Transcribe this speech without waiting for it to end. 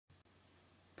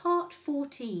Part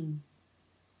 14.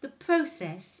 The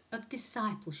process of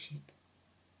discipleship.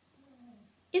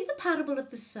 In the parable of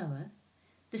the sower,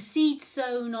 the seed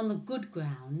sown on the good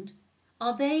ground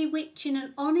are they which in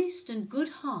an honest and good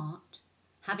heart,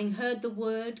 having heard the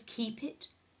word, keep it,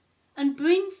 and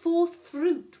bring forth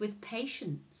fruit with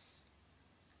patience.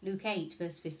 Luke 8,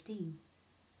 verse 15.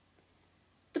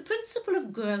 The principle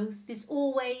of growth is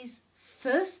always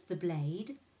first the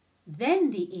blade,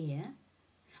 then the ear,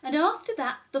 and after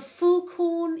that the full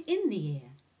corn in the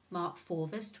ear. Mark 4,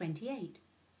 verse 28.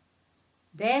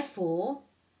 Therefore,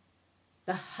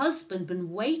 the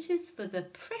husbandman waiteth for the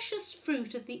precious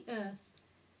fruit of the earth,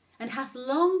 and hath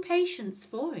long patience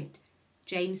for it.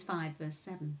 James 5, verse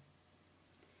 7.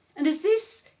 And as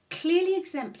this clearly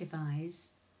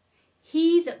exemplifies,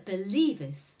 he that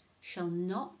believeth shall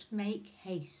not make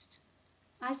haste.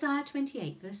 Isaiah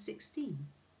 28, verse 16.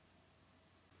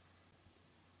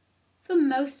 For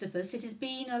most of us, it has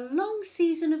been a long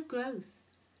season of growth,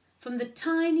 from the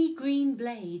tiny green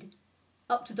blade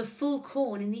up to the full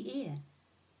corn in the ear.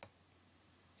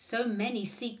 So many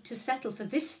seek to settle for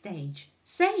this stage,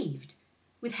 saved,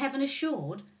 with heaven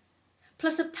assured,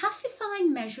 plus a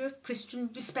pacifying measure of Christian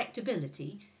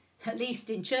respectability, at least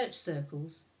in church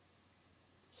circles.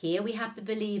 Here we have the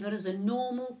believer as a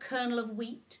normal kernel of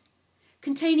wheat,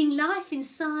 containing life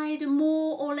inside a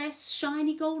more or less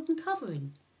shiny golden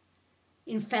covering,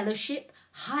 in fellowship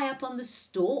high up on the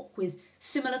stalk with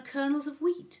similar kernels of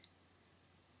wheat.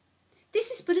 This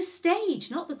is but a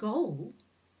stage, not the goal.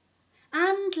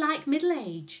 And like middle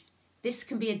age, this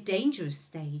can be a dangerous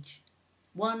stage,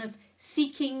 one of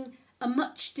seeking a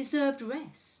much-deserved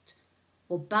rest,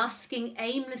 or basking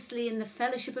aimlessly in the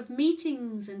fellowship of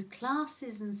meetings and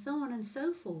classes and so on and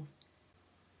so forth,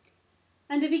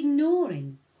 and of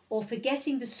ignoring or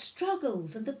forgetting the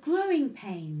struggles and the growing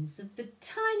pains of the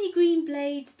tiny green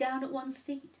blades down at one's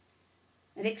feet,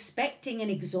 and expecting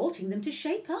and exhorting them to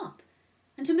shape up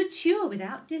and to mature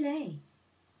without delay.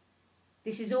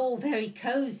 This is all very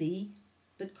cosy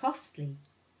but costly,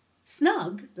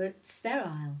 snug but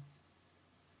sterile.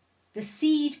 The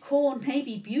seed corn may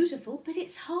be beautiful, but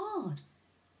it's hard.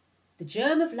 The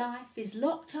germ of life is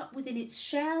locked up within its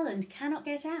shell and cannot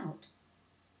get out.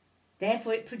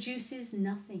 Therefore it produces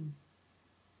nothing.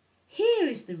 Here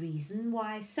is the reason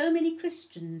why so many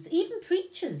Christians, even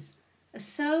preachers, are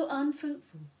so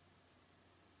unfruitful.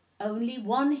 Only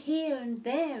one here and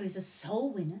there is a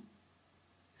soul winner.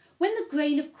 When the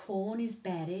grain of corn is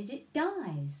buried, it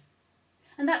dies,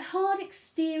 and that hard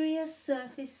exterior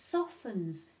surface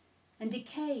softens and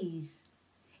decays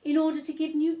in order to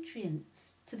give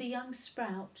nutrients to the young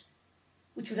sprout,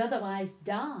 which would otherwise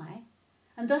die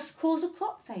and thus cause a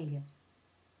crop failure.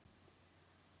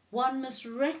 One must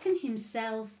reckon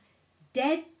himself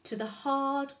dead to the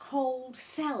hard, cold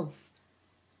self,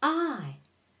 I,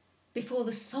 before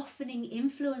the softening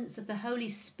influence of the Holy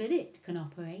Spirit can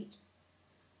operate,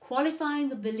 qualifying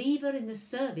the believer in the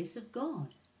service of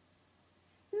God.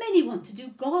 Many want to do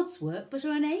God's work but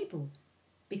are unable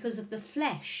because of the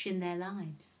flesh in their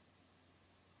lives.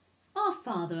 Our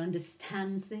Father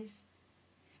understands this,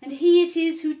 and He it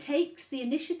is who takes the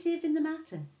initiative in the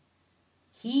matter.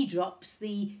 He drops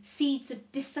the seeds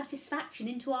of dissatisfaction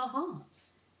into our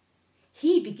hearts.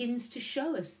 He begins to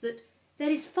show us that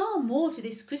there is far more to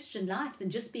this Christian life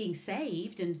than just being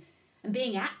saved and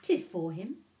being active for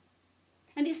Him.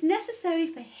 And it's necessary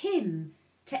for Him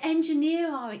to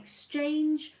engineer our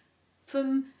exchange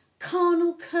from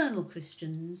carnal kernel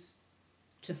Christians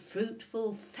to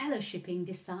fruitful fellowshipping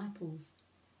disciples.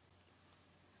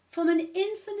 From an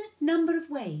infinite number of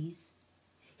ways,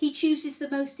 He chooses the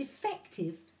most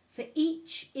effective for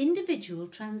each individual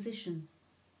transition.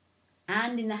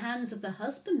 And in the hands of the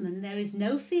husbandman there is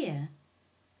no fear,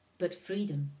 but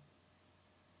freedom.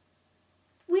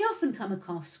 We often come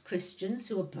across Christians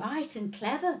who are bright and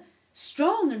clever,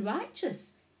 strong and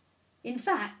righteous. In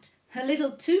fact, a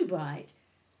little too bright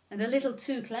and a little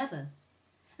too clever.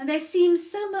 And there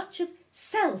seems so much of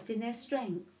self in their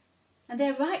strength, and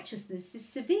their righteousness is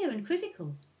severe and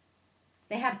critical.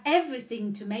 They have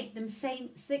everything to make them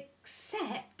saints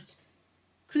except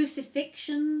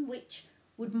crucifixion, which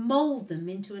would mould them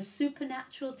into a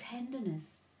supernatural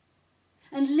tenderness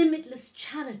and limitless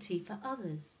charity for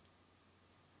others.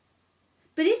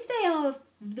 But if they are of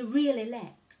the real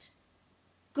elect,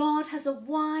 God has a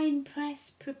wine press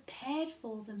prepared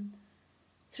for them,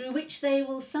 through which they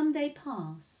will someday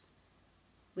pass,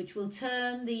 which will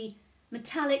turn the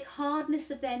metallic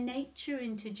hardness of their nature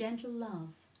into gentle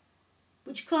love,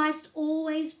 which Christ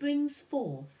always brings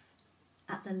forth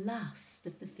at the last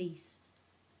of the feast.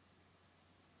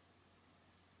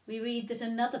 we read that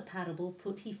another parable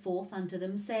put he forth unto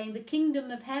them, saying, The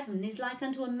kingdom of heaven is like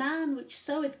unto a man which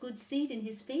soweth good seed in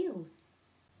his field.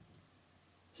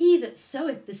 He that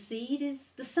soweth the seed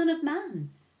is the Son of Man.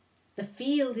 The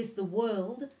field is the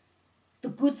world. The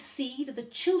good seed are the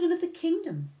children of the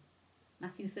kingdom.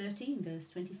 Matthew 13, verse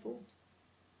 24.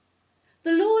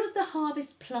 The Lord of the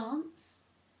harvest plants,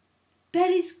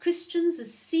 buries Christians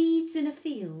as seeds in a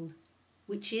field,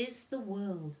 which is the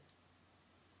world.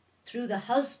 Through the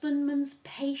husbandman's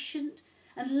patient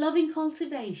and loving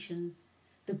cultivation,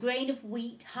 the grain of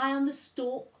wheat high on the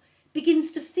stalk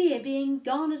begins to fear being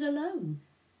garnered alone,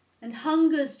 and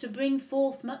hungers to bring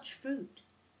forth much fruit.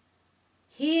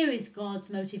 Here is God's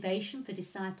motivation for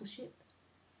discipleship,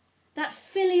 that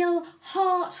filial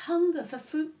heart hunger for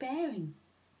fruit bearing.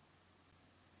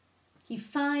 He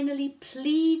finally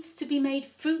pleads to be made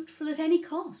fruitful at any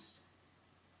cost.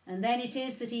 And then it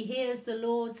is that he hears the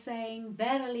Lord saying,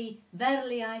 Verily,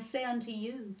 verily, I say unto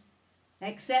you,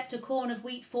 except a corn of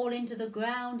wheat fall into the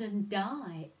ground and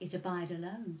die, it abide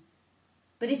alone.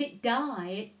 But if it die,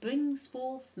 it brings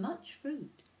forth much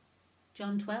fruit.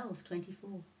 John 12,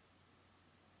 24.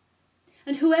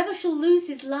 And whoever shall lose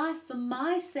his life for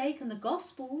my sake and the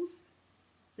gospel's,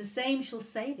 the same shall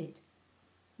save it.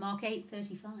 Mark 8,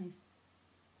 35.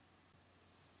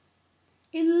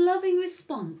 In loving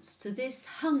response to this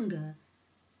hunger,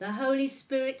 the Holy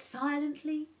Spirit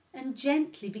silently and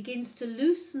gently begins to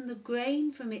loosen the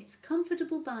grain from its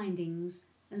comfortable bindings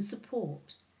and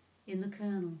support in the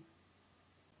kernel.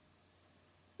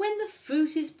 When the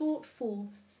fruit is brought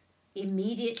forth,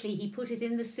 immediately he putteth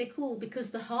in the sickle,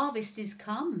 because the harvest is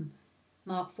come.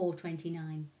 Mark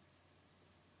 4:29.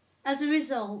 As a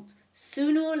result,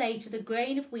 sooner or later the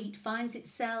grain of wheat finds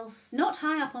itself not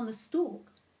high up on the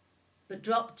stalk, but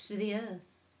dropped to the earth,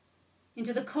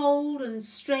 into the cold and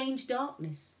strange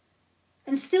darkness.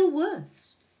 And still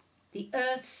worse, the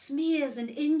earth smears and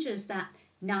injures that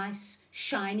nice,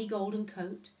 shiny golden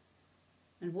coat.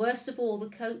 And worst of all, the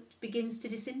coat begins to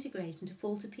disintegrate and to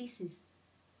fall to pieces.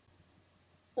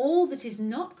 All that is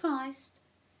not Christ,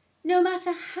 no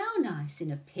matter how nice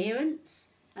in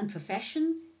appearance and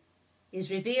profession, is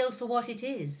revealed for what it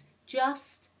is,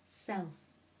 just self.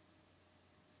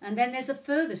 And then there's a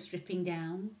further stripping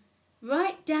down,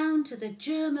 right down to the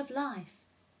germ of life,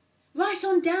 right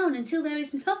on down until there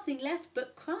is nothing left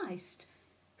but Christ,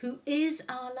 who is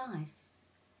our life.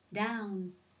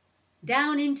 Down,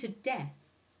 down into death.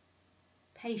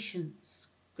 Patience,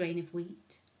 grain of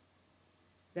wheat.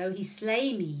 Though he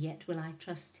slay me, yet will I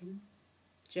trust him.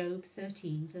 Job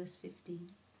 13, verse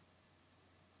 15.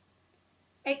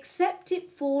 Except it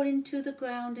fall into the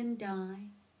ground and die,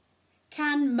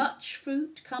 can much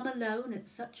fruit come alone at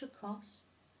such a cost?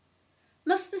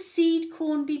 Must the seed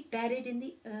corn be buried in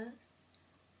the earth,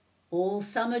 all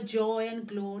summer joy and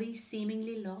glory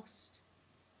seemingly lost?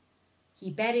 He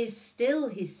buries still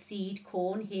his seed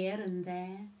corn here and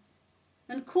there,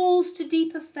 and calls to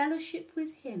deeper fellowship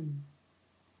with him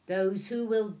those who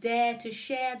will dare to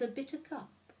share the bitter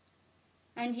cup,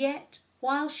 and yet,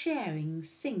 while sharing,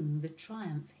 sing the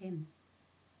triumph hymn.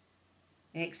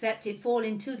 Except it fall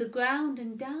into the ground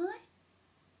and die?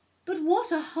 But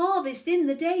what a harvest in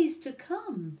the days to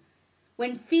come,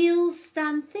 when fields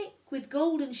stand thick with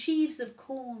golden sheaves of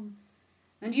corn,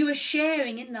 and you are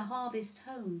sharing in the harvest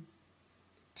home.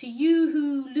 To you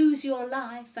who lose your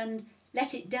life and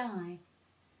let it die,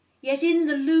 yet in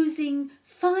the losing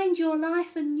find your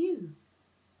life anew,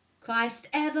 Christ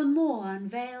evermore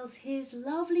unveils his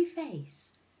lovely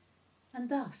face, and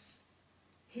thus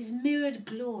his mirrored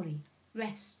glory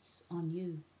rests on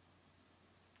you.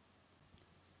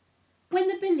 When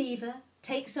the believer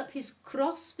takes up his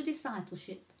cross for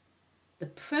discipleship, the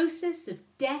process of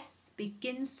death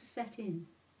begins to set in.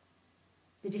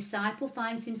 The disciple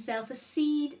finds himself a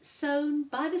seed sown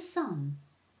by the sun,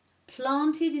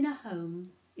 planted in a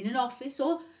home, in an office,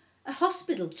 or a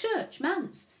hospital, church,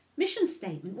 manse, mission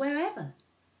statement, wherever.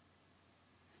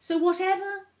 So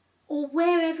whatever or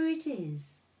wherever it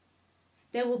is,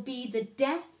 there will be the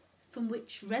death from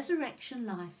which resurrection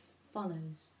life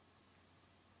follows.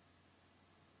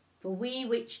 For we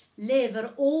which live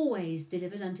are always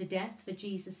delivered unto death for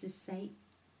Jesus' sake,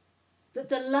 that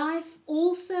the life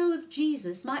also of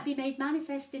Jesus might be made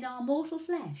manifest in our mortal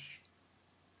flesh.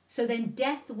 So then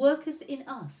death worketh in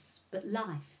us, but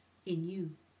life in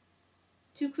you.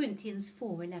 2 Corinthians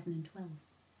 4, 11 and 12.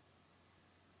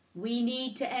 We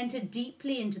need to enter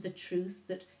deeply into the truth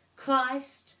that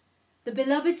Christ, the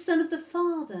beloved Son of the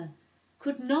Father,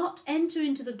 could not enter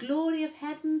into the glory of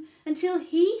heaven until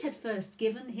he had first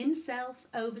given himself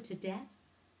over to death.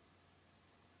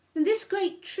 And this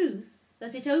great truth,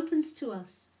 as it opens to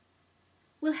us,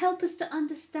 will help us to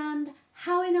understand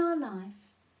how in our life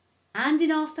and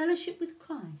in our fellowship with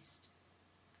Christ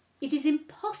it is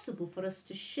impossible for us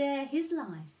to share his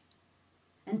life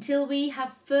until we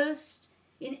have first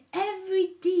in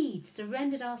every deed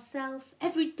surrendered ourselves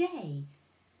every day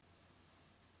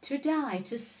to die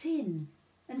to sin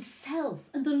and self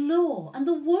and the law and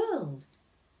the world,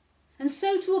 and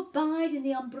so to abide in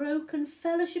the unbroken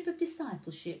fellowship of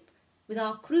discipleship with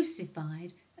our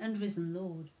crucified and risen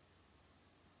Lord.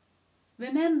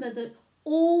 Remember that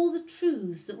all the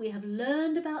truths that we have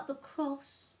learned about the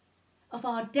cross, of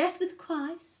our death with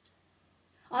Christ,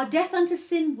 our death unto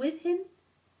sin with him,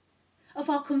 of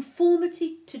our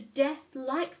conformity to death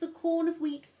like the corn of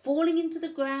wheat falling into the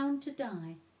ground to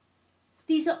die,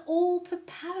 these are all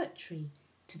preparatory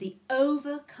to the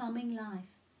overcoming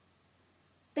life.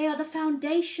 They are the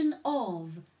foundation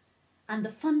of and the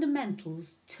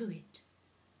fundamentals to it.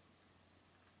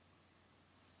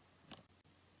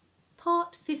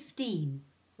 Part 15.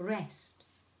 Rest.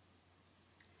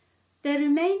 There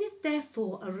remaineth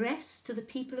therefore a rest to the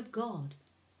people of God.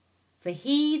 For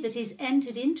he that is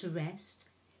entered into rest,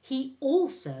 he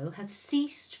also hath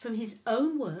ceased from his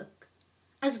own work,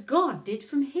 as God did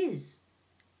from his.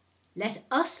 Let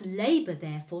us labour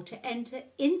therefore to enter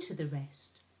into the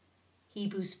rest.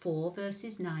 Hebrews 4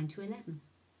 verses 9 to 11.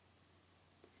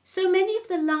 So many of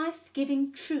the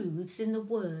life-giving truths in the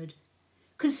Word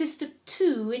consist of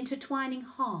two intertwining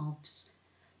halves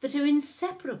that are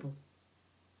inseparable.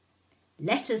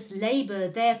 Let us labour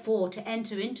therefore to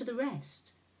enter into the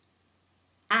rest.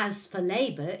 As for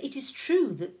labour, it is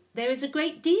true that there is a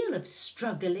great deal of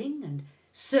struggling and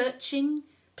searching,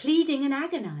 pleading and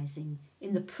agonising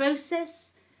in the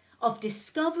process of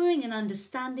discovering and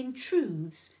understanding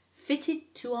truths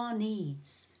fitted to our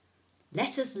needs.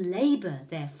 Let us labour,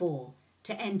 therefore,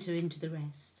 to enter into the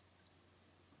rest.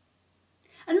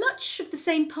 And much of the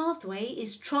same pathway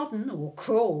is trodden or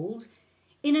crawled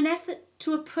in an effort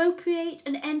to appropriate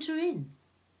and enter in.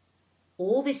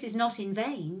 All this is not in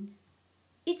vain.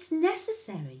 It's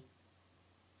necessary.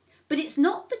 But it's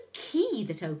not the key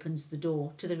that opens the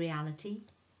door to the reality.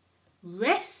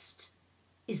 Rest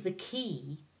is the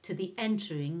key to the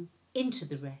entering into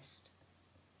the rest.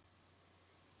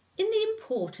 In the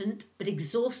important but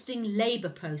exhausting labour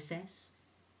process,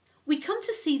 we come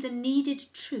to see the needed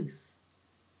truth.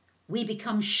 We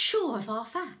become sure of our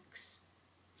facts.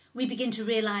 We begin to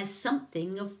realise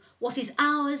something of what is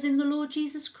ours in the Lord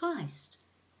Jesus Christ.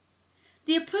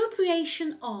 The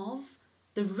appropriation of,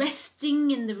 the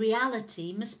resting in the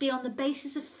reality must be on the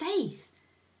basis of faith,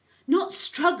 not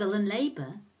struggle and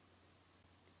labour.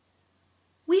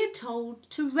 We are told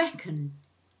to reckon,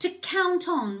 to count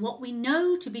on what we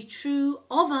know to be true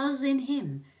of us in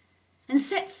him and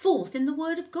set forth in the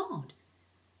Word of God.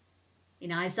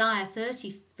 In Isaiah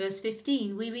 30 verse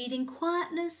 15 we read, "In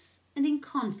quietness and in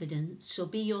confidence shall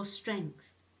be your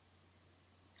strength."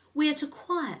 We are to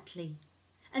quietly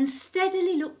and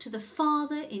steadily look to the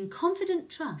Father in confident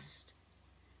trust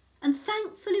and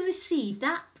thankfully receive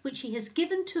that which he has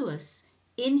given to us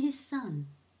in his Son.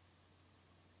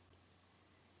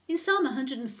 In Psalm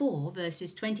 104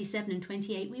 verses 27 and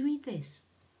 28 we read this: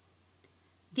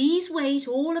 "These wait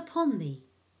all upon thee,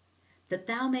 that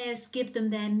thou mayest give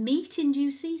them their meat in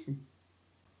due season.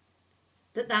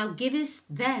 That thou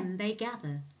givest them they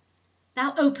gather.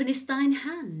 Thou openest thine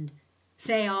hand.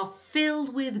 They are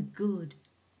filled with good."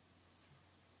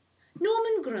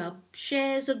 Norman Grubb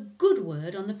shares a good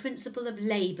word on the principle of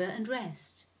labour and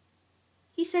rest.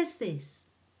 He says this: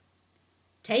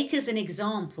 "Take as an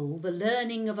example the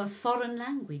learning of a foreign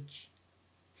language.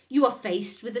 You are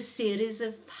faced with a series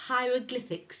of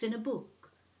hieroglyphics in a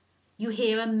book. You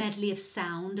hear a medley of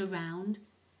sound around,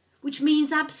 which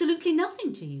means absolutely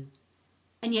nothing to you,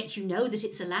 and yet you know that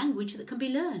it's a language that can be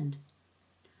learned.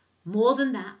 More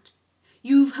than that,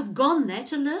 you have gone there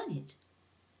to learn it.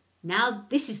 Now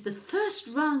this is the first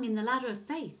rung in the ladder of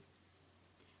faith.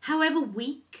 However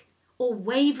weak or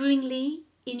waveringly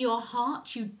in your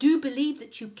heart you do believe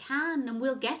that you can and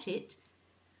will get it,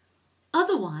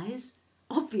 otherwise,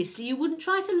 obviously you wouldn't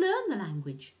try to learn the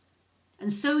language,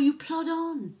 and so you plod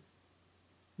on.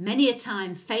 Many a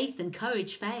time faith and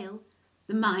courage fail.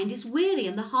 The mind is weary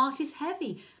and the heart is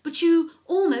heavy, but you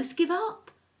almost give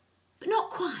up, but not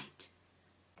quite.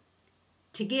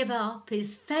 To give up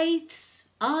is faith's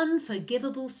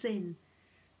unforgivable sin.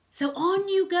 So on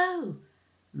you go.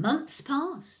 Months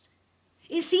passed.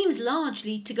 It seems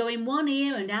largely to go in one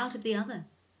ear and out of the other.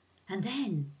 And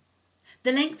then,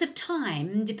 the length of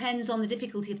time depends on the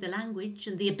difficulty of the language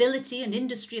and the ability and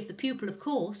industry of the pupil, of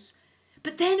course,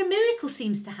 but then a miracle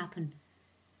seems to happen.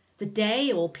 The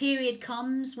day or period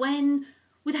comes when,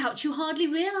 without you hardly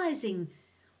realizing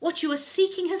what you are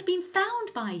seeking has been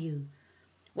found by you.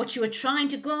 What you are trying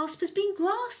to grasp has been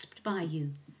grasped by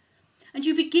you. And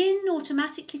you begin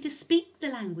automatically to speak the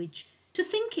language, to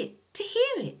think it, to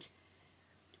hear it.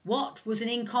 What was an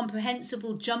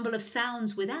incomprehensible jumble of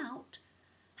sounds without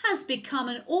has become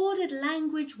an ordered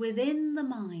language within the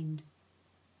mind.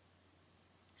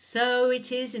 So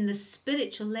it is in the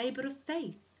spiritual labour of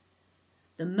faith.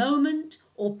 The moment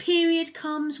or period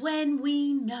comes when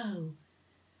we know.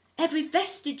 Every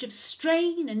vestige of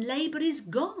strain and labour is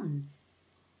gone.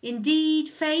 Indeed,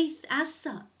 faith as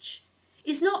such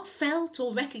is not felt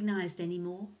or recognised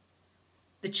anymore.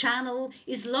 The channel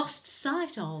is lost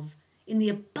sight of in the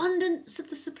abundance of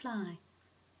the supply.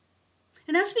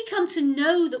 And as we come to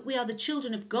know that we are the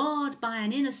children of God by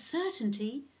an inner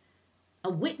certainty, a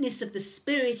witness of the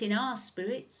Spirit in our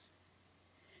spirits,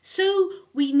 so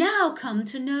we now come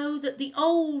to know that the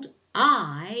old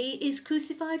I is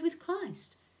crucified with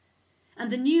Christ,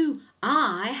 and the new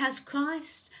I has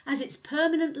Christ as its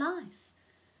permanent life,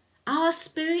 our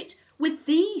spirit with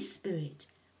the Spirit,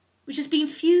 which has been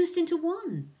fused into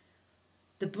one,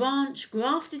 the branch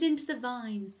grafted into the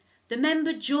vine, the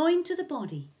member joined to the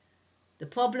body. The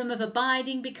problem of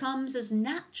abiding becomes as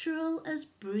natural as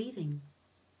breathing.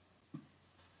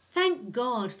 Thank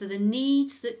God for the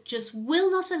needs that just will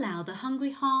not allow the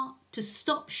hungry heart to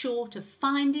stop short of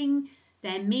finding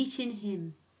their meat in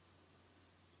Him.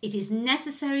 It is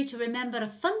necessary to remember a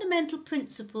fundamental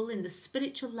principle in the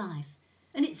spiritual life,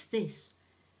 and it's this,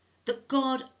 that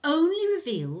God only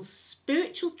reveals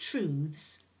spiritual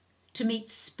truths to meet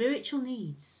spiritual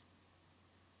needs.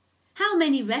 How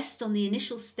many rest on the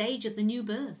initial stage of the new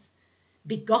birth,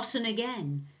 begotten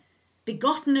again,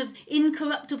 begotten of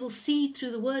incorruptible seed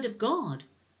through the word of God,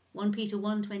 1 Peter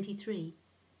 1:23,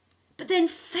 but then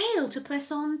fail to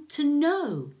press on to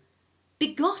know,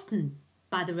 begotten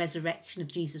by the resurrection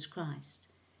of Jesus Christ,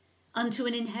 unto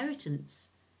an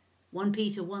inheritance, 1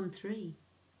 Peter 1:3.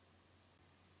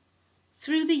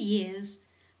 Through the years,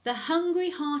 the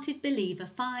hungry-hearted believer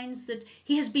finds that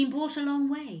he has been brought a long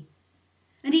way,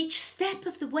 and each step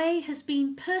of the way has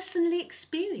been personally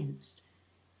experienced.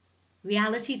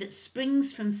 Reality that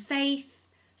springs from faith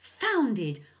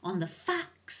founded on the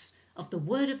facts of the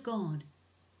Word of God.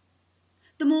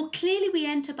 The more clearly we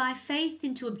enter by faith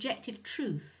into objective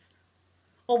truth,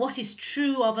 or what is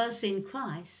true of us in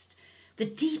Christ, the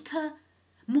deeper,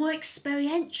 more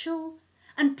experiential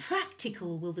and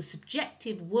practical will the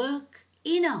subjective work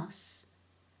in us,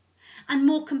 and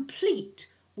more complete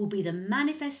will be the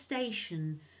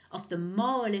manifestation of the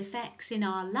moral effects in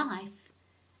our life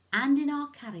and in our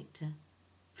character.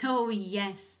 Oh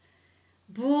yes,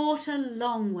 brought a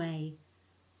long way,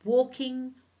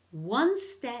 walking one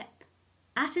step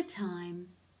at a time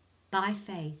by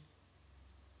faith.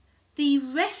 The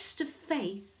rest of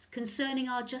faith concerning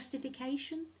our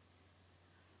justification,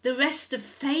 the rest of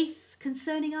faith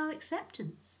concerning our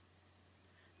acceptance,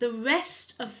 the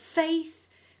rest of faith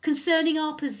concerning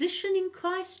our position in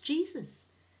Christ Jesus,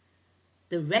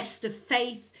 the rest of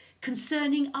faith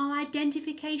concerning our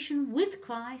identification with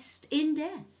Christ in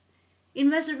death, in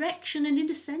resurrection and in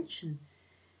ascension,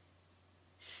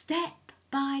 step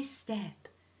by step.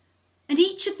 And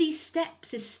each of these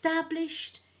steps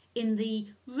established in the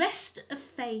rest of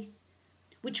faith,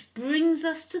 which brings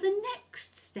us to the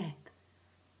next step.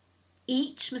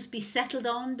 Each must be settled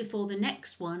on before the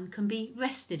next one can be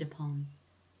rested upon.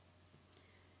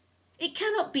 It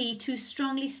cannot be too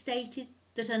strongly stated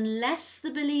that unless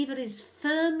the believer is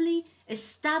firmly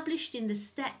established in the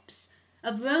steps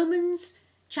of Romans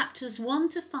chapters 1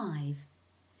 to 5,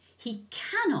 he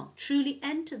cannot truly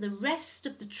enter the rest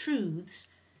of the truths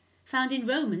found in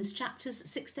Romans chapters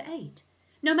 6 to 8,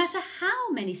 no matter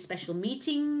how many special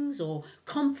meetings or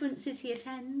conferences he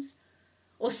attends,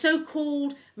 or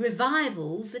so-called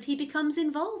revivals that he becomes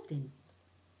involved in.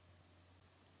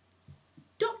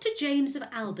 Dr. James of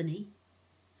Albany,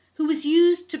 who was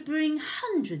used to bring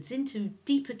hundreds into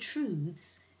deeper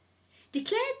truths,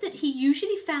 declared that he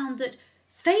usually found that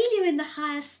failure in the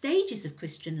higher stages of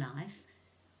Christian life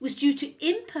was due to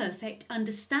imperfect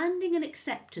understanding and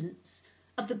acceptance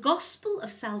of the gospel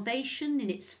of salvation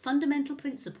in its fundamental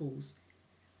principles.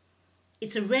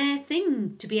 It's a rare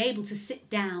thing to be able to sit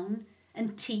down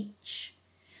and teach,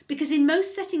 because in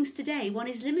most settings today one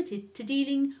is limited to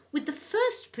dealing with the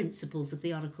first principles of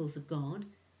the oracles of God,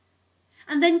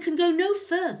 and then can go no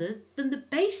further than the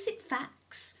basic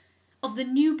facts of the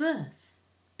new birth,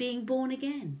 being born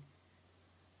again.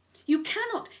 You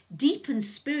cannot deepen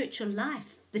spiritual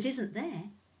life that isn't there.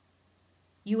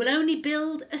 You will only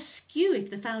build askew if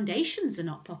the foundations are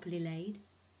not properly laid.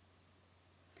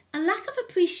 A lack of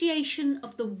appreciation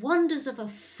of the wonders of a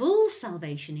full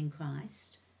salvation in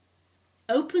Christ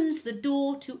opens the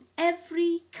door to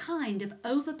every kind of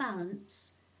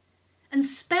overbalance and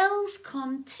spells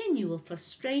continual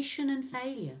frustration and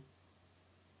failure.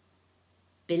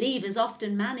 Believers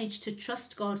often manage to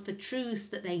trust God for truths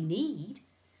that they need,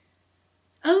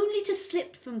 only to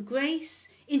slip from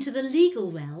grace into the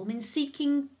legal realm in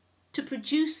seeking to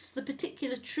produce the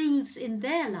particular truths in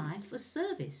their life for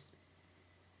service.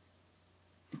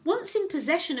 Once in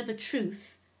possession of a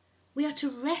truth, we are to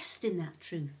rest in that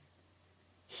truth.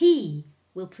 He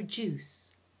will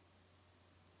produce.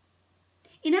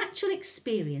 In actual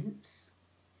experience,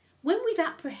 when we've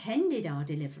apprehended our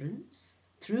deliverance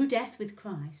through death with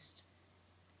Christ,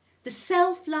 the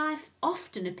self-life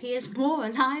often appears more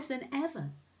alive than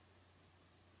ever.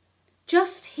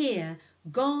 Just here,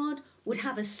 God would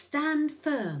have us stand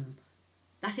firm,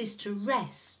 that is to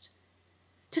rest,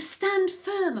 to stand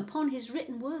firm upon his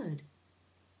written word.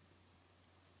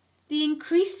 The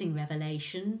increasing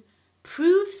revelation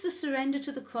proves the surrender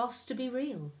to the cross to be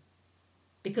real,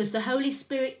 because the Holy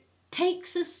Spirit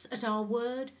takes us at our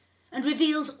word and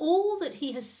reveals all that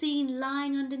he has seen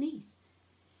lying underneath.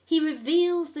 He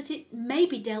reveals that it may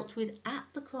be dealt with at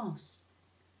the cross.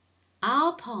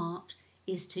 Our part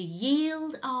is to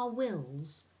yield our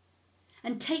wills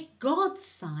and take God's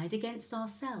side against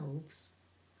ourselves,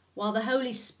 while the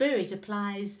Holy Spirit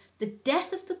applies the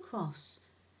death of the cross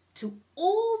to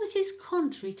all that is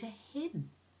contrary to him,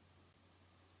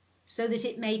 so that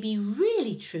it may be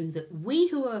really true that we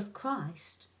who are of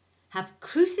Christ have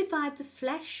crucified the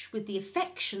flesh with the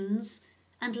affections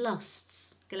and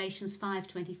lusts. Galatians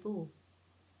 5:24.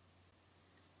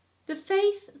 The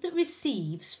faith that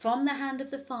receives from the hand of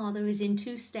the Father is in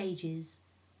two stages,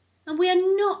 and we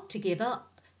are not to give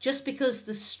up just because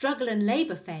the struggle and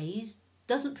labour phase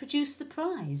doesn't produce the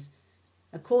prize.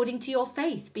 According to your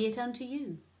faith be it unto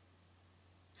you.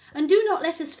 And do not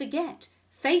let us forget,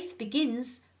 faith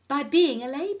begins by being a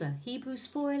labour. Hebrews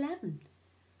 4:11.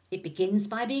 It begins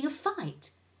by being a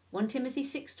fight. 1 Timothy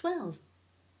 6:12.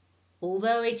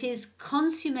 Although it is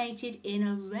consummated in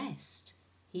a rest.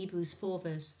 Hebrews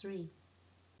 4:3.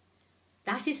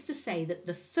 That is to say that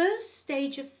the first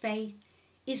stage of faith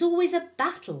is always a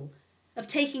battle of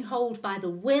taking hold by the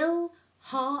will,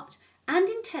 heart and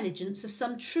intelligence of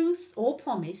some truth or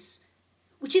promise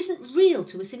which isn't real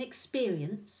to us in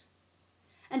experience,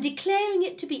 and declaring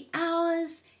it to be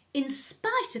ours in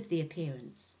spite of the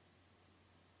appearance.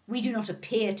 We do not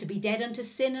appear to be dead unto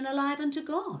sin and alive unto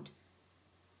God,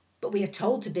 but we are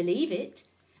told to believe it,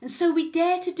 and so we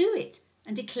dare to do it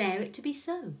and declare it to be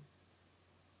so.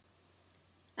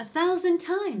 1,000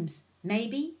 times,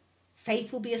 maybe,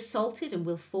 faith will be assaulted and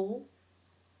will fall.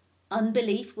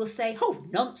 Unbelief will say, "Oh,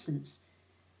 nonsense,"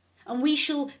 and we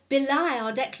shall belie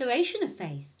our declaration of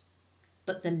faith.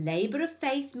 But the labour of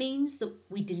faith means that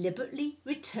we deliberately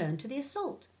return to the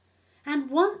assault. And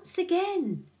once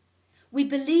again, we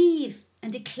believe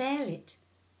and declare it.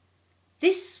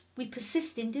 This we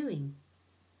persist in doing.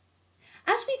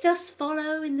 As we thus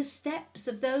follow in the steps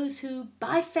of those who,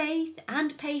 by faith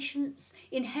and patience,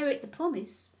 inherit the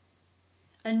promise,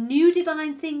 a new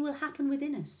divine thing will happen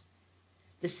within us.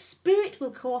 The Spirit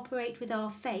will cooperate with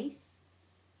our faith,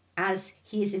 as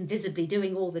he is invisibly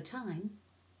doing all the time,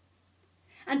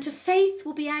 and to faith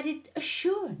will be added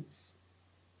assurance,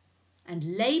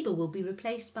 and labour will be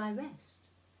replaced by rest,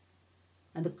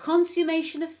 and the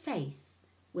consummation of faith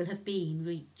will have been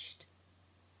reached.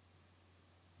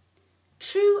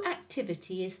 True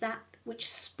activity is that which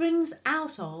springs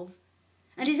out of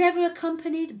and is ever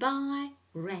accompanied by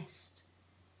rest.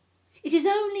 It is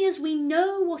only as we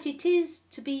know what it is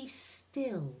to be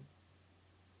still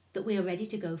that we are ready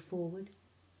to go forward.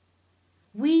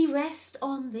 We rest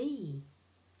on thee,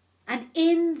 and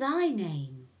in thy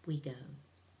name we go.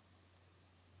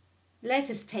 Let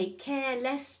us take care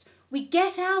lest we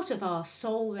get out of our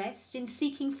soul rest in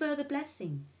seeking further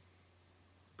blessing.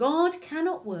 God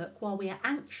cannot work while we are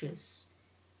anxious,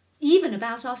 even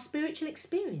about our spiritual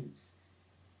experience.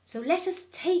 So let us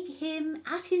take him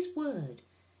at his word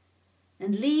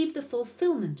and leave the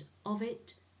fulfillment of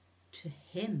it to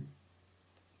him.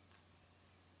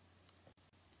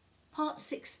 Part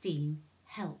 16,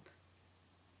 Help.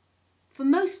 For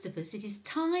most of us, it is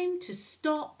time to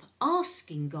stop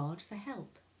asking God for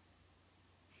help.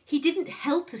 He didn't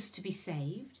help us to be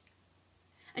saved,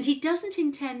 and he doesn't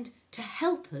intend to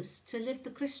help us to live the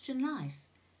Christian life.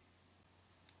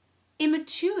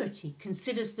 Immaturity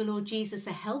considers the Lord Jesus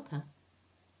a helper.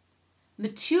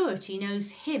 Maturity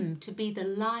knows him to be the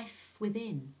life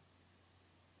within.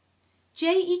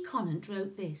 J.E. Conant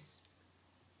wrote this.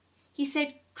 He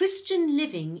said, Christian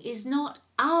living is not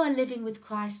our living with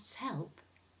Christ's help.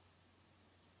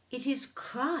 It is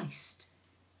Christ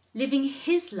living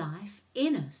his life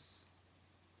in us.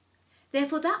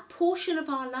 Therefore, that portion of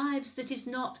our lives that is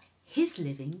not his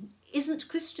living isn't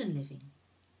Christian living.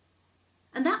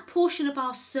 And that portion of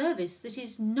our service that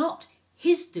is not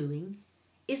his doing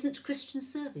isn't Christian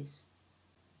service.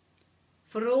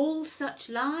 For all such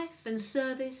life and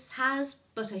service has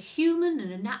but a human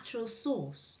and a natural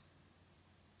source.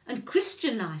 And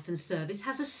Christian life and service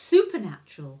has a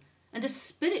supernatural and a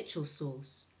spiritual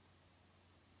source.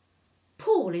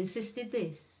 Paul insisted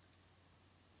this: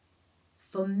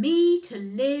 "For me to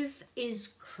live is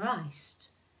Christ,"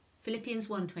 Philippians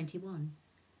 1:21,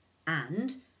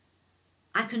 and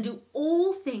 "I can do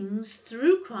all things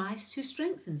through Christ who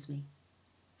strengthens me,"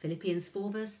 Philippians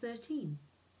 4:13.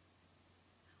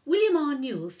 William R.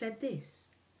 Newell said this: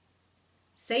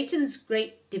 "Satan's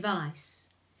great device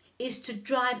is to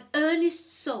drive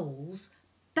earnest souls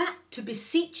back to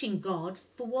beseeching God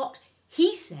for what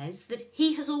he says that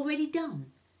he has already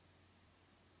done.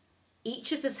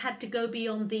 Each of us had to go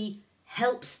beyond the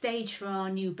help stage for our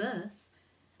new birth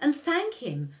and thank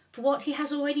him for what he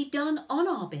has already done on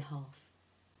our behalf.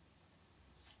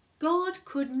 God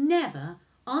could never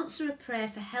answer a prayer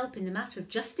for help in the matter of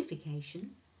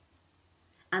justification,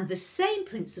 and the same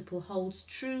principle holds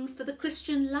true for the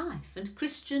Christian life and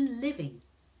Christian living.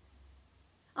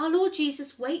 Our Lord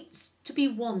Jesus waits to be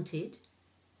wanted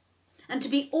and to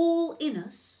be all in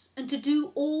us and to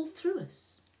do all through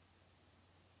us.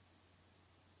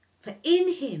 For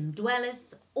in him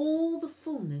dwelleth all the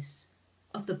fullness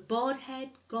of the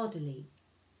Godhead godly,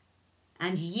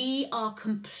 and ye are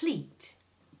complete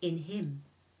in him."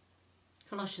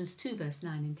 Colossians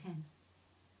 2:9 and 10.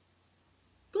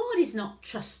 God is not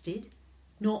trusted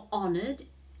nor honoured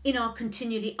in our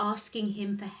continually asking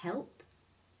him for help.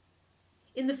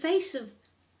 In the face of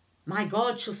 "My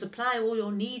God shall supply all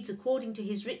your needs according to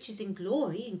his riches in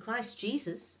glory in Christ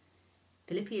Jesus,"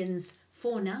 Philippians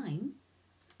 4:9,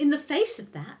 in the face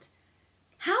of that,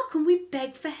 how can we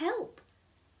beg for help?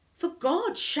 For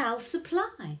God shall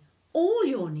supply all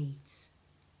your needs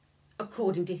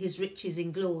according to his riches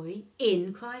in glory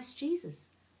in Christ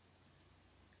Jesus.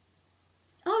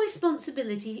 Our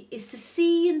responsibility is to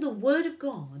see in the Word of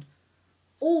God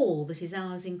all that is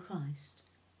ours in Christ,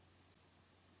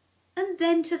 and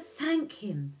then to thank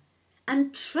him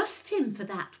and trust him for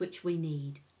that which we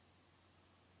need.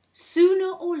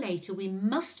 Sooner or later we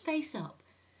must face up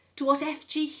to what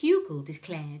F.G. Hugel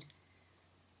declared.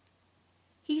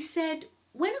 He said,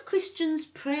 when a Christian's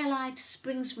prayer life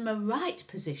springs from a right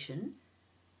position,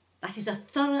 that is a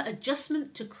thorough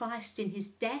adjustment to Christ in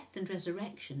his death and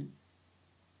resurrection,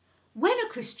 when a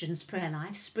Christian's prayer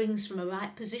life springs from a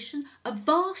right position, a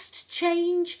vast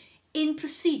change in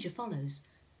procedure follows.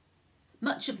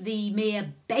 Much of the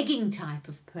mere begging type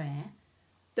of prayer,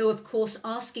 though of course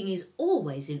asking is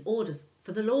always in order,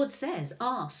 for the Lord says,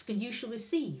 "Ask and you shall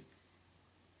receive."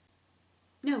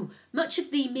 No, much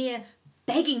of the mere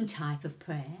begging type of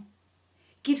prayer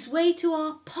gives way to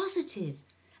our positive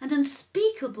and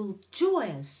unspeakable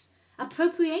joyous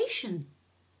appropriation.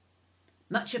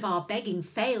 Much of our begging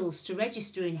fails to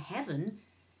register in heaven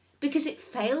because it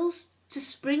fails to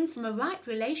spring from a right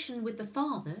relation with the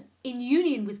Father in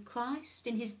union with Christ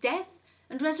in his death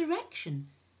and resurrection,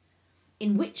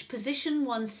 in which position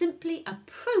one simply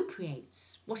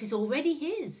appropriates what is already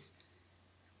his.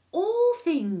 All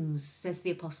things, says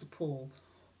the Apostle Paul,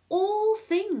 all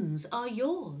things are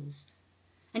yours,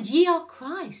 and ye are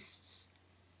Christ's,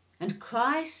 and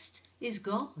Christ is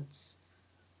God's.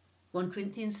 1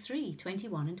 Corinthians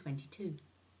 3:21 and 22.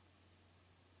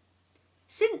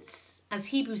 Since, as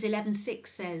Hebrews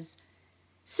 11:6 says,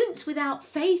 since without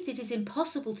faith it is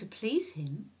impossible to please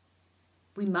him,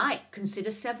 we might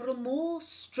consider several more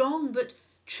strong but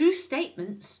true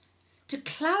statements to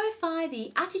clarify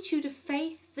the attitude of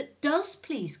faith that does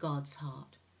please God's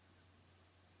heart.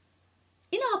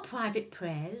 In our private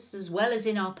prayers, as well as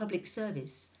in our public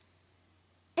service,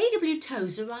 A.W.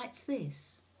 Tozer writes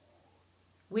this: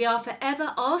 we are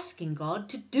forever asking God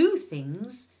to do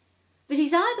things that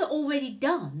he's either already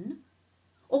done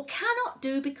or cannot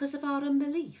do because of our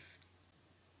unbelief.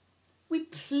 We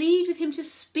plead with him to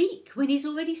speak when he's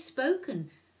already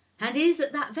spoken and is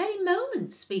at that very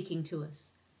moment speaking to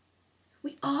us.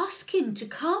 We ask him to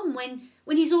come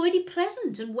when he's already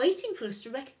present and waiting for us to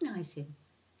recognise him.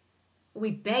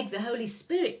 We beg the Holy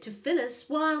Spirit to fill us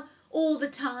while all the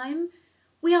time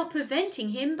we are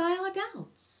preventing him by our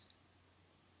doubts.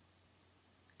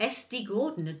 S.D.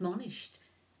 Gordon admonished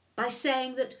by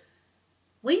saying that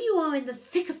when you are in the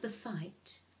thick of the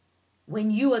fight, when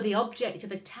you are the object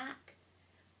of attack,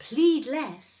 plead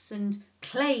less and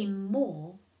claim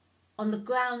more on the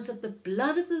grounds of the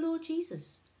blood of the Lord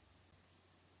Jesus.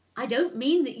 I don't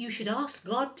mean that you should ask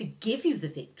God to give you the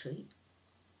victory.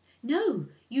 No,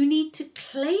 you need to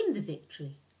claim the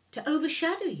victory to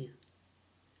overshadow you.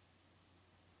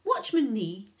 Watchman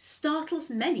Nee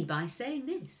startles many by saying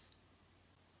this: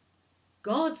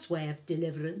 God's way of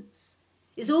deliverance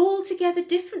is altogether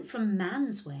different from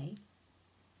man's way.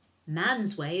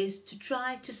 Man's way is to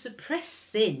try to suppress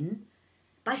sin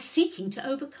by seeking to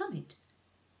overcome it.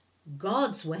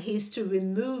 God's way is to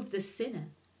remove the sinner.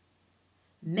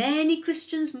 Many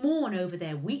Christians mourn over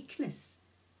their weakness,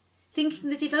 thinking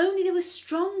that if only they were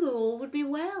stronger, all would be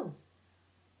well.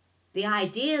 The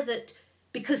idea that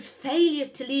because failure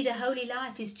to lead a holy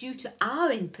life is due to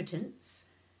our impotence,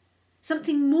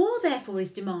 something more therefore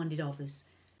is demanded of us,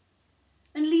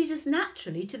 and leads us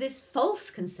naturally to this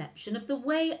false conception of the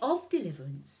way of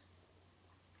deliverance.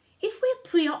 If we're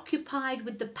preoccupied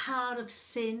with the power of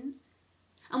sin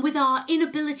and with our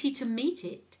inability to meet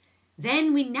it,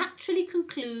 then we naturally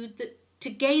conclude that to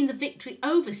gain the victory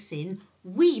over sin,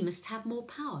 we must have more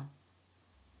power.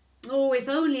 Oh, if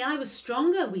only I was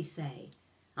stronger, we say.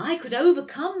 I could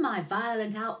overcome my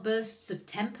violent outbursts of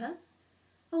temper.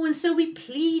 Oh, and so we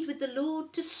plead with the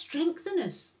Lord to strengthen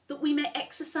us, that we may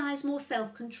exercise more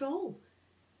self-control.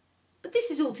 But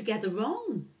this is altogether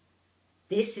wrong.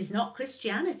 This is not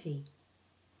Christianity.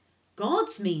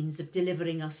 God's means of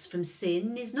delivering us from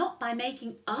sin is not by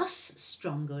making us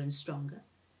stronger and stronger,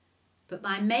 but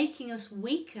by making us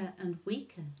weaker and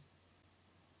weaker.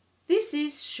 This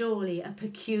is surely a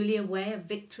peculiar way of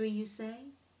victory, you say?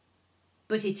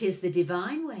 But it is the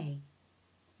divine way.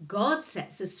 God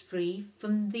sets us free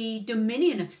from the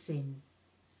dominion of sin,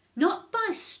 not by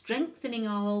strengthening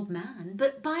our old man,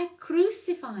 but by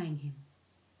crucifying him.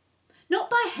 Not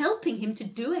by helping him to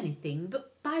do anything,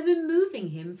 but by removing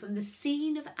him from the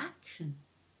scene of action.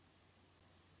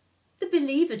 The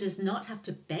believer does not have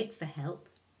to beg for help.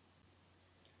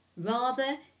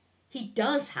 Rather, he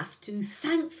does have to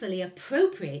thankfully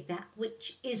appropriate that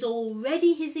which is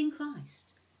already his in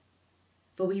Christ.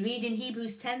 For we read in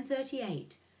Hebrews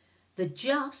 10:38, "The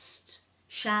just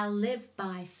shall live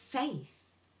by faith."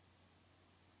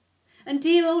 And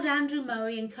dear old Andrew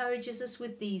Murray encourages us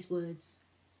with these words: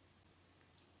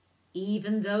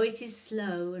 "Even though it is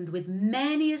slow and with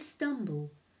many a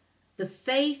stumble, the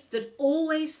faith that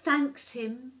always thanks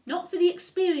him, not for the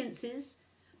experiences,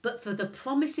 but for the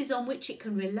promises on which it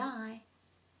can rely,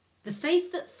 the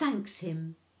faith that thanks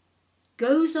him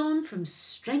goes on from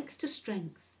strength to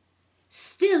strength,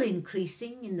 still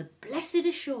increasing in the blessed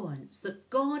assurance that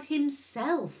God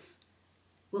himself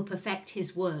will perfect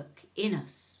his work in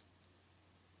us."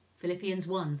 Philippians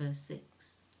 1 verse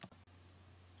 6.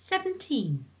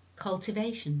 17.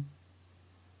 Cultivation.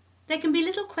 There can be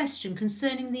little question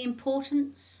concerning the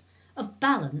importance of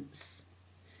balance,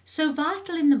 so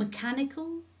vital in the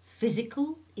mechanical,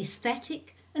 physical,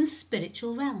 aesthetic and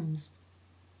spiritual realms.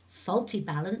 Faulty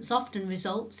balance often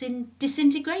results in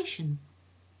disintegration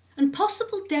and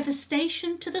possible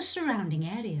devastation to the surrounding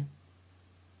area.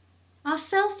 Our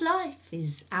self-life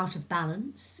is out of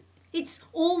balance. It's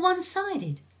all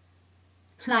one-sided,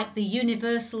 like the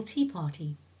universal tea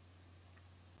party.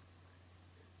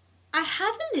 I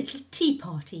had a little tea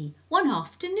party one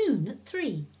afternoon at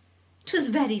 3. 'Twas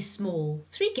very small,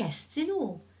 3 guests in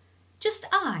all. Just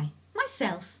I,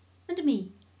 myself and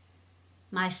me.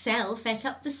 Myself ate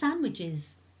up the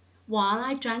sandwiches, while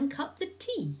I drank up the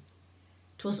tea.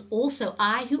 'Twas also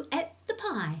I who ate the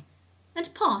pie,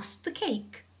 and passed the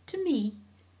cake to me.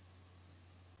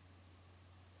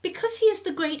 Because he is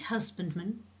the great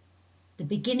husbandman, the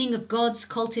beginning of God's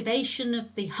cultivation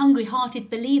of the hungry-hearted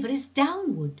believer is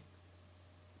downward.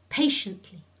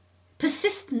 Patiently,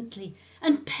 persistently,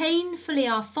 and painfully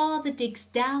our Father digs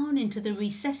down into the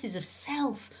recesses of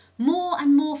self, more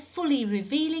and more fully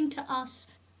revealing to us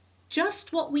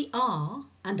just what we are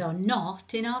and are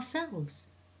not in ourselves.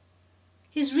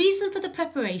 His reason for the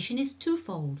preparation is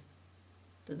twofold: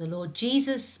 that the Lord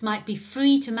Jesus might be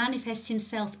free to manifest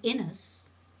himself in us,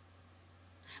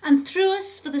 and through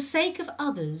us for the sake of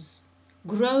others,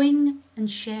 growing and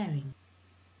sharing.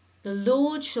 The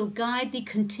Lord shall guide thee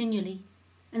continually,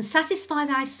 and satisfy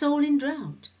thy soul in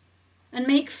drought, and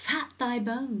make fat thy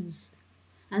bones,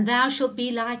 and thou shalt be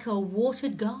like a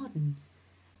watered garden,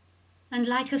 and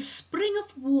like a spring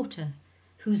of water,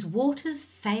 whose waters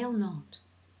fail not.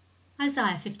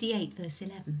 Isaiah 58 verse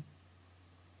 11.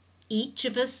 Each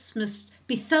of us must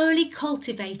be thoroughly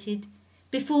cultivated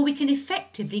before we can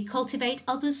effectively cultivate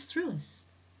others through us.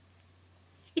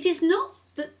 It is not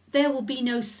that there will be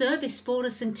no service for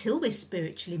us until we're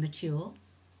spiritually mature.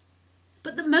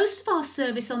 but that most of our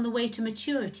service on the way to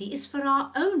maturity is for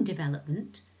our own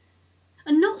development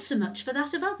and not so much for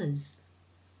that of others.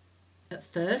 At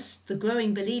first, the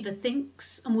growing believer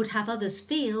thinks and would have others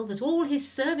feel that all his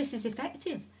service is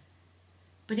effective.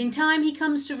 But in time he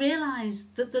comes to realise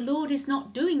that the Lord is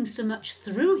not doing so much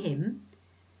through him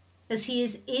as he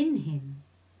is in him.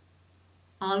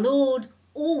 Our Lord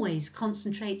always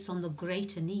concentrates on the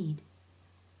greater need.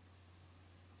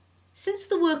 Since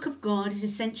the work of God is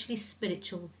essentially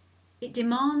spiritual, it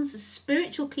demands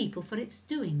spiritual people for its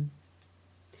doing.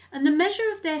 And the measure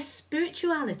of their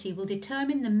spirituality will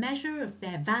determine the measure of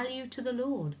their value to the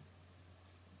Lord.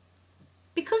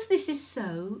 Because this is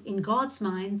so, in God's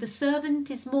mind, the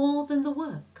servant is more than the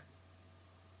work.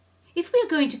 If we are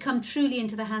going to come truly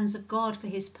into the hands of God for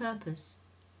his purpose,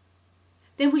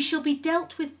 then we shall be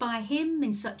dealt with by him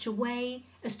in such a way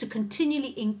as to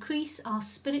continually increase our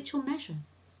spiritual measure.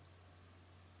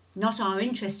 Not our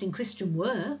interest in Christian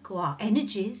work, or our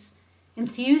energies,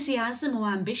 enthusiasm or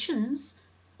ambitions,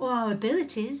 or our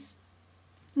abilities,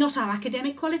 not our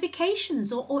academic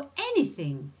qualifications, or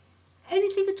anything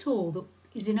at all that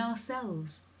is in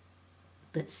ourselves,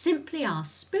 but simply our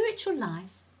spiritual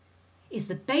life is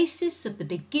the basis of the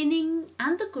beginning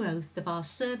and the growth of our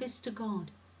service to God.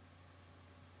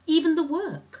 Even the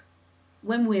work,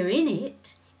 when we're in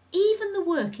it, even the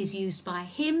work is used by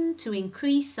him to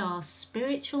increase our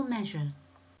spiritual measure.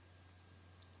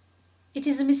 It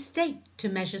is a mistake to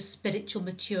measure spiritual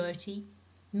maturity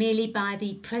merely by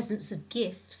the presence of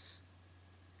gifts.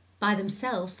 By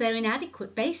themselves, they're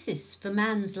inadequate basis for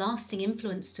man's lasting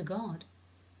influence to God.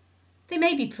 They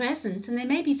may be present and they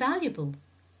may be valuable,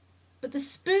 but the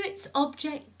Spirit's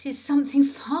object is something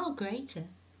far greater,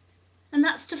 and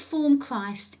that's to form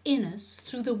Christ in us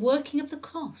through the working of the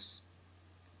cross.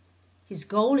 His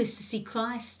goal is to see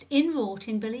Christ inwrought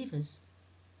in believers.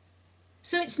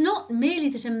 So it's not merely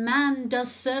that a man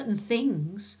does certain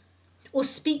things or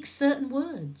speaks certain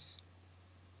words,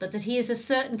 but that he is a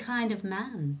certain kind of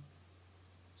man.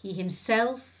 He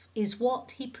himself is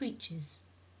what he preaches.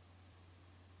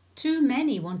 Too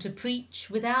many want to preach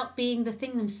without being the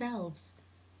thing themselves,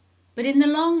 but in the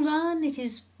long run it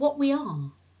is what we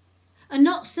are, and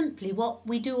not simply what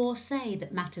we do or say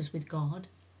that matters with God,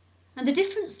 and the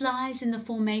difference lies in the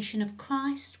formation of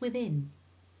Christ within.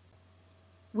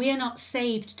 We are not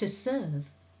saved to serve,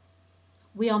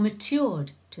 we are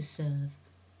matured to serve.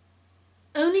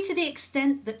 Only to the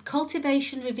extent that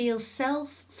cultivation reveals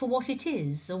self for what it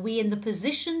is are we in the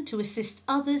position to assist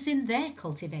others in their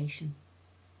cultivation.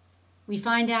 We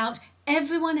find out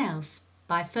everyone else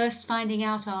by first finding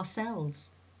out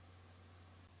ourselves.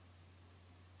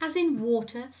 As in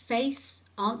water face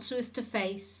answereth to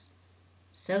face,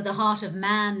 so the heart of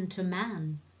man to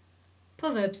man.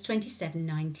 Proverbs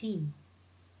 27:19.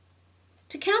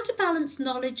 To counterbalance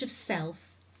knowledge of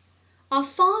self, our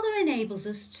Father enables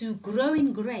us to grow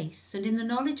in grace and in the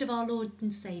knowledge of our Lord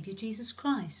and Saviour Jesus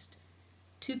Christ.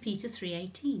 2 Peter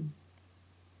 3:18.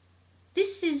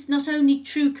 This is not only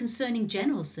true concerning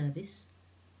general service,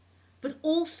 but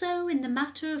also in the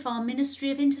matter of our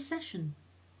ministry of intercession.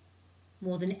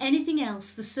 More than anything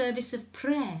else, the service of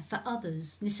prayer for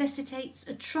others necessitates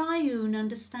a triune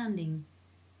understanding,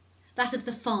 that of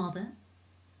the Father,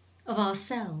 of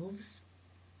ourselves,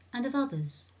 and of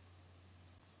others.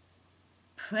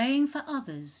 Praying for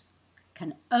others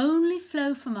can only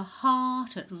flow from a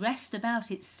heart at rest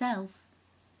about itself,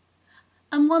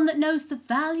 and one that knows the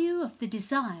value of the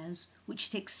desires which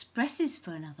it expresses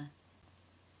for another.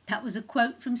 That was a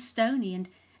quote from Stoney,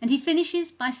 and he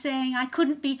finishes by saying, I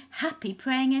couldn't be happy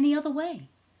praying any other way.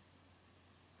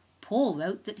 Paul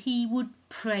wrote that he would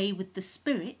pray with the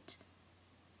Spirit,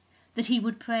 that he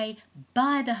would pray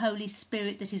by the Holy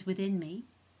Spirit that is within me,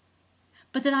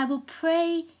 but that I will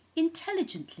pray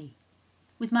intelligently,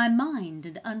 with my mind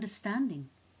and understanding.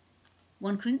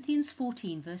 1 Corinthians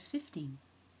 14 verse 15.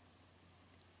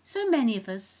 So many of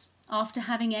us, after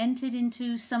having entered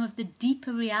into some of the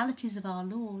deeper realities of our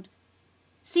Lord,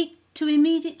 seek to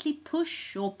immediately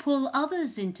push or pull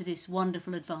others into this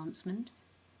wonderful advancement,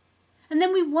 and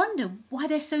then we wonder why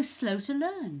they're so slow to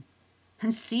learn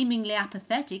and seemingly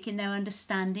apathetic in their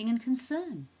understanding and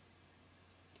concern.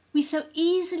 We so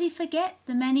easily forget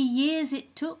the many years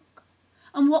it took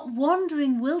and what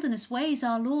wandering wilderness ways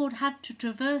our Lord had to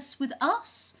traverse with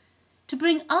us to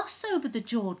bring us over the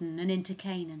Jordan and into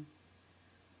Canaan.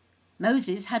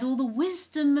 Moses had all the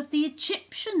wisdom of the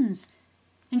Egyptians,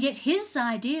 and yet his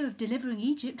idea of delivering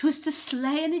Egypt was to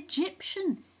slay an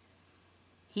Egyptian.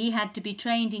 He had to be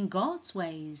trained in God's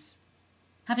ways,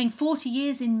 having 40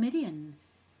 years in Midian,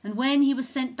 and when he was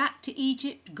sent back to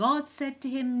Egypt, God said to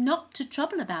him not to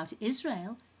trouble about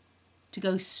Israel, to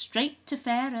go straight to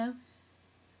Pharaoh,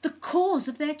 the cause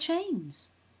of their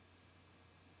chains.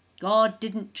 God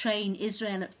didn't train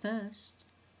Israel at first,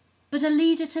 but a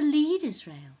leader to lead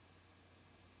Israel.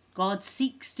 God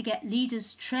seeks to get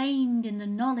leaders trained in the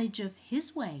knowledge of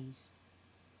his ways.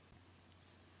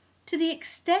 To the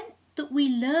extent that we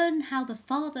learn how the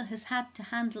Father has had to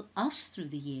handle us through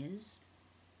the years,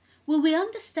 will we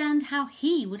understand how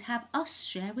he would have us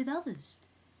share with others.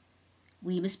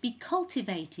 We must be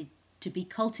cultivated to be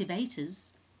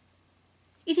cultivators.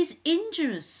 It is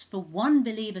injurious for one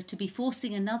believer to be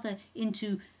forcing another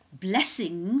into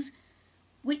blessings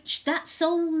which that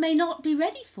soul may not be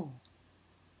ready for.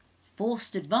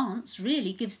 Forced advance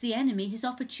really gives the enemy his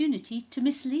opportunity to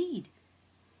mislead.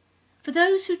 For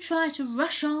those who try to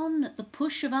rush on at the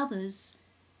push of others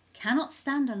cannot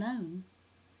stand alone,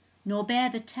 nor bear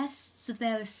the tests of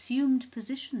their assumed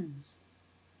positions.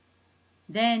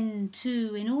 Then,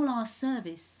 too, in all our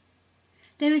service,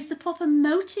 there is the proper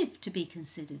motive to be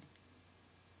considered.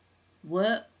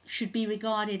 Work should be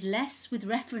regarded less with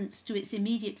reference to its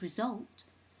immediate result,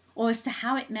 or as to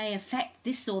how it may affect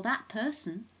this or that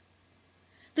person.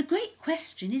 The great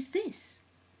question is this: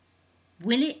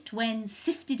 will it, when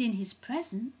sifted in his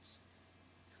presence,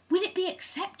 will it be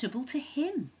acceptable to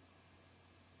him?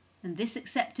 And this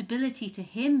acceptability to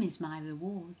him is my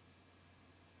reward.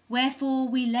 Wherefore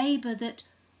we labour that,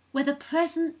 whether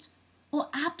present or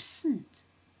absent,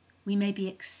 we may be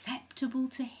acceptable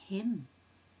to him.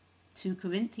 2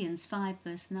 Corinthians 5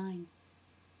 verse 9.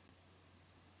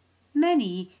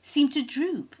 Many seem to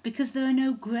droop because there are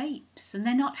no grapes, and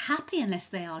they're not happy unless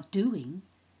they are doing.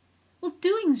 Well,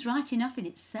 doing's right enough in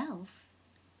itself,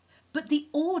 but the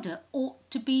order ought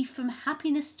to be from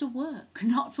happiness to work,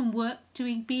 not from work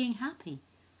to being happy.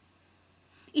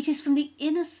 It is from the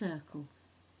inner circle,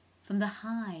 from the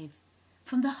hive,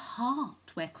 from the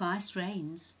heart where Christ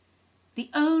reigns, the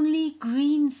only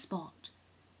green spot,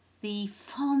 the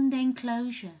fond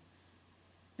enclosure,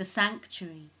 the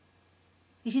sanctuary.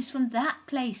 It is from that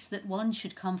place that one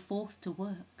should come forth to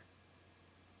work.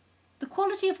 The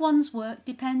quality of one's work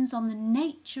depends on the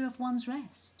nature of one's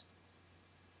rest,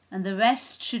 and the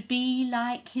rest should be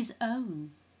like his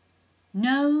own,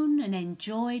 known and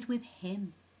enjoyed with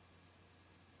him.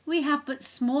 We have but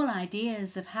small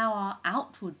ideas of how our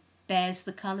outward bears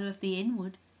the colour of the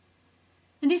inward,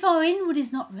 and if our inward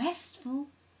is not restful,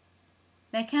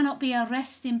 there cannot be a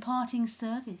rest-imparting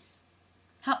service,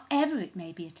 however it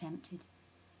may be attempted.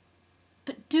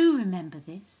 But do remember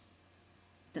this,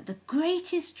 that the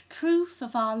greatest proof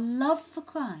of our love for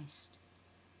Christ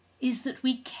is that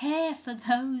we care for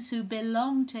those who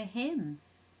belong to him.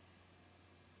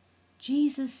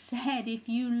 Jesus said, "If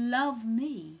you love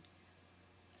me,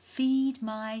 feed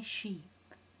my sheep."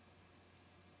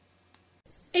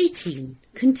 18.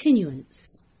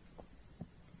 Continuance.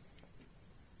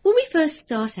 When we first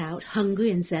start out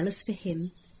hungry and zealous for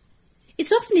him,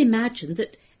 it's often imagined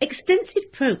that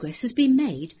extensive progress has been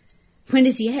made, when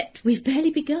as yet we've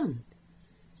barely begun.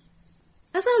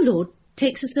 As our Lord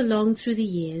takes us along through the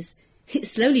years, it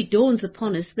slowly dawns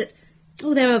upon us that,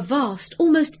 there are vast,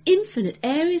 almost infinite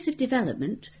areas of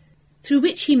development through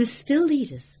which he must still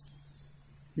lead us.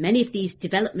 Many of these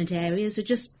development areas are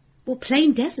just,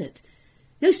 plain desert.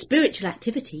 No spiritual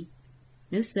activity,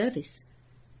 no service,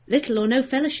 little or no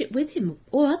fellowship with him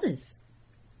or others.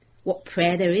 What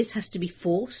prayer there is has to be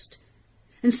forced,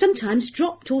 and sometimes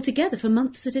dropped altogether for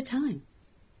months at a time.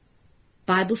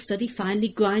 Bible study finally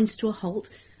grinds to a halt,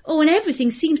 and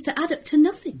everything seems to add up to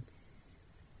nothing.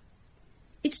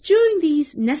 It's during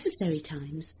these necessary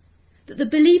times that the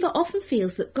believer often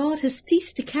feels that God has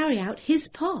ceased to carry out his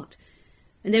part,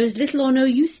 and there is little or no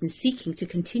use in seeking to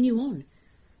continue on.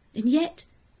 And yet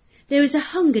there is a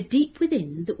hunger deep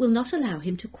within that will not allow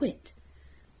him to quit.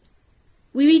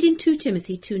 We read in 2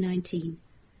 Timothy 2:19,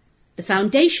 "The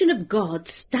foundation of God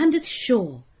standeth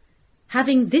sure,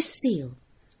 having this seal,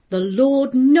 the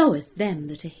Lord knoweth them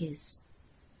that are his."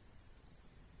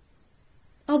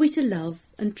 Are we to love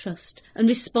and trust and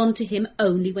respond to him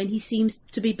only when he seems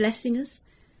to be blessing us?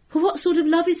 What sort of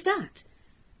love is that?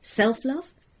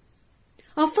 Self-love?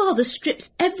 Our Father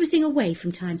strips everything away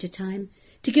from time to time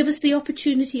to give us the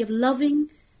opportunity of loving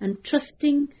and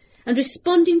trusting and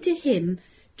responding to him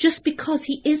just because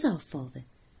he is our Father.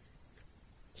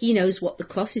 He knows what the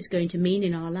cross is going to mean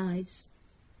in our lives.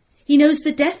 He knows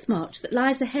the death march that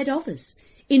lies ahead of us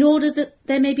in order that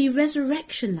there may be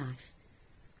resurrection life.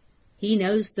 He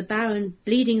knows the barren,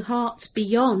 bleeding hearts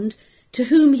beyond to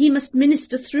whom he must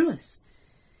minister through us.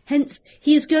 Hence,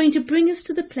 he is going to bring us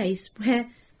to the place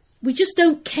where we just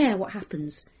don't care what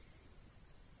happens,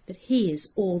 that he is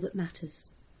all that matters.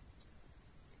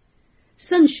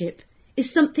 Sonship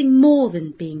is something more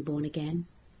than being born again.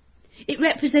 It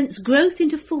represents growth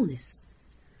into fullness.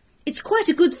 It's quite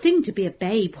a good thing to be a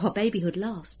babe while babyhood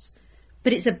lasts,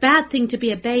 but it's a bad thing to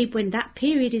be a babe when that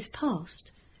period is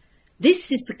past.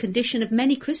 This is the condition of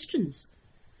many Christians.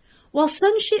 While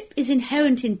sonship is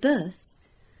inherent in birth,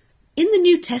 in the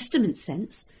New Testament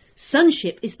sense,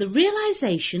 sonship is the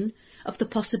realization of the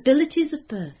possibilities of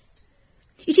birth.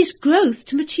 It is growth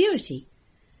to maturity.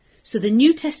 So the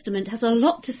New Testament has a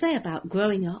lot to say about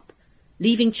growing up,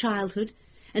 leaving childhood,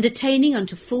 and attaining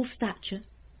unto full stature.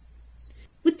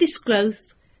 With this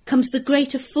growth comes the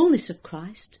greater fullness of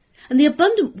Christ and the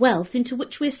abundant wealth into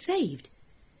which we're saved.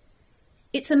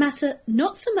 It's a matter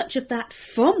not so much of that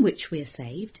from which we are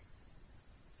saved,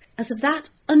 as of that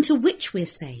unto which we are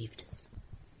saved.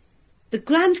 The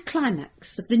grand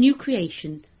climax of the new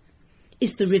creation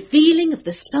is the revealing of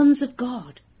the sons of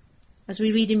God, as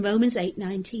we read in Romans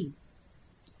 8:19.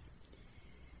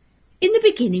 In the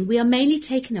beginning, we are mainly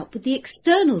taken up with the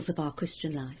externals of our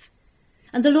Christian life,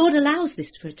 and the Lord allows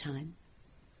this for a time.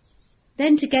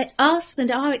 Then, to get us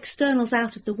and our externals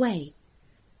out of the way,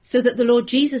 so that the Lord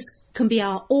Jesus can be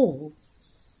our all,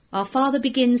 our Father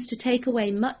begins to take away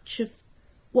much of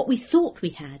what we thought we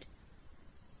had.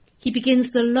 He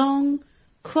begins the long,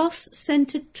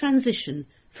 cross-centred transition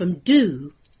from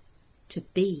do to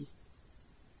be.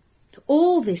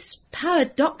 All this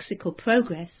paradoxical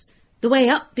progress, the way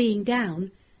up being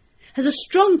down, has a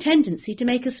strong tendency to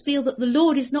make us feel that the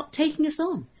Lord is not taking us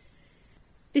on.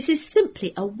 This is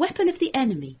simply a weapon of the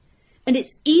enemy, and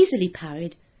it's easily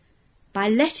parried by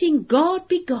letting God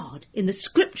be God in the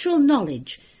scriptural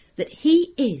knowledge that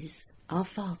he is our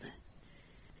Father.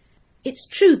 It's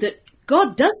true that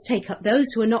God does take up those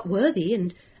who are not worthy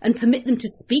and permit them to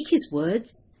speak his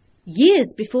words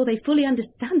years before they fully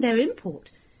understand their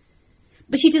import.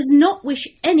 But he does not wish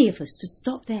any of us to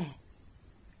stop there.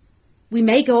 We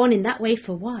may go on in that way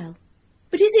for a while,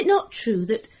 but is it not true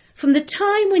that from the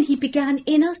time when he began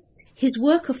in us his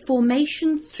work of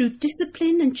formation through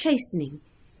discipline and chastening,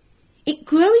 it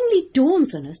growingly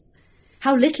dawns on us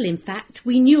how little, in fact,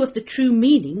 we knew of the true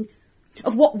meaning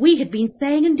of what we had been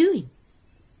saying and doing?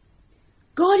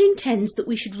 God intends that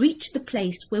we should reach the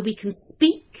place where we can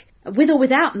speak, with or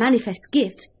without manifest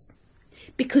gifts,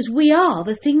 because we are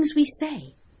the things we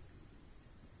say.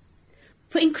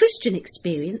 For in Christian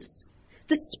experience,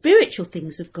 the spiritual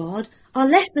things of God are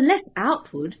less and less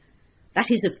outward,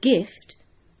 that is of gift,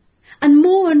 and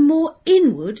more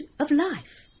inward of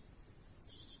life.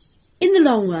 In the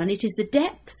long run, it is the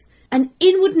depth and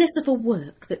inwardness of a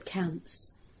work that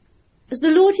counts. As the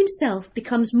Lord himself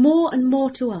becomes more and more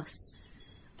to us,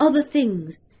 other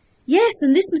things, yes,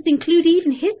 and this must include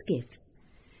even his gifts,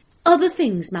 other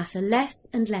things matter less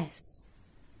and less.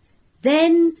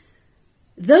 Then,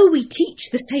 though we teach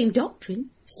the same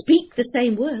doctrine, speak the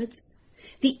same words,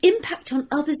 the impact on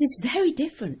others is very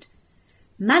different,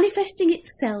 manifesting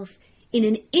itself in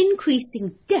an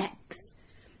increasing depth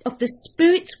of the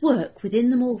Spirit's work within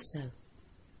them also.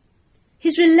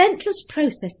 His relentless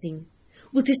processing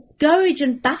will discourage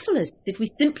and baffle us if we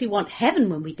simply want heaven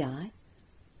when we die.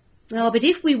 But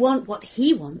if we want what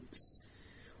he wants,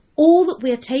 all that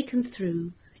we are taken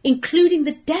through, including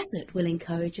the desert, will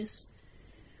encourage us.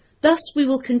 Thus we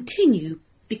will continue,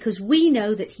 because we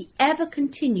know that he ever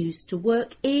continues to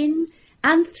work in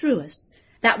and through us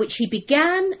that which he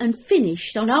began and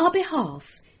finished on our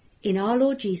behalf in our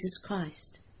Lord Jesus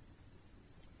Christ.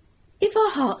 If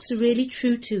our hearts are really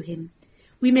true to him,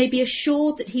 we may be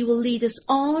assured that he will lead us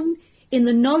on in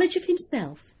the knowledge of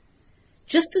himself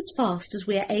just as fast as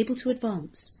we are able to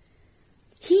advance.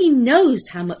 He knows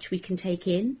how much we can take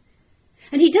in,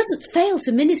 and he doesn't fail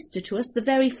to minister to us the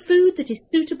very food that is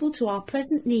suitable to our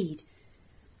present need.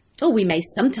 We may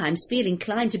sometimes feel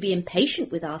inclined to be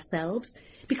impatient with ourselves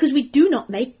because we do not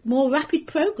make more rapid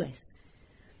progress.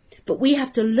 But we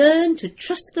have to learn to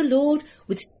trust the Lord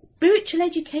with spiritual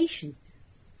education.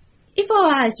 If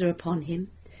our eyes are upon him,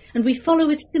 and we follow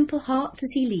with simple hearts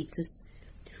as he leads us,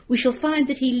 we shall find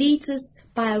that he leads us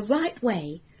by a right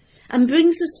way and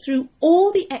brings us through all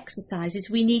the exercises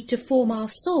we need to form our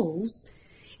souls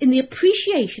in the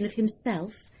appreciation of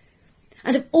himself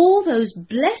and of all those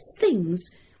blessed things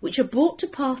which are brought to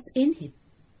pass in him.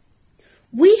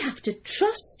 We have to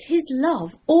trust his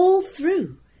love all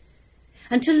through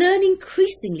and to learn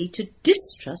increasingly to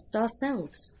distrust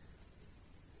ourselves.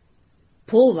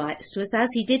 Paul writes to us as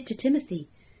he did to Timothy,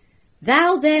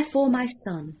 "Thou therefore, my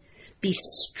son, be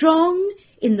strong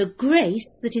in the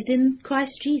grace that is in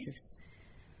Christ Jesus.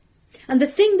 And the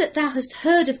thing that thou hast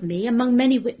heard of me among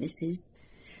many witnesses,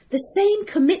 the same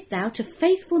commit thou to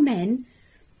faithful men,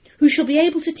 who shall be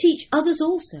able to teach others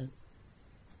also.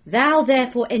 Thou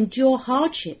therefore endure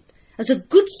hardship as a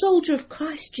good soldier of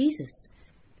Christ Jesus.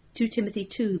 2 Timothy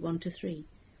 2, 1-3.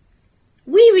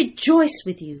 We rejoice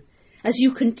with you as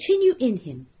you continue in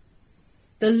him.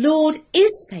 The Lord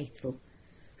is faithful,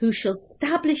 who shall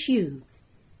establish you.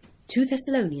 2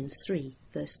 Thessalonians 3,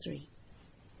 verse 3.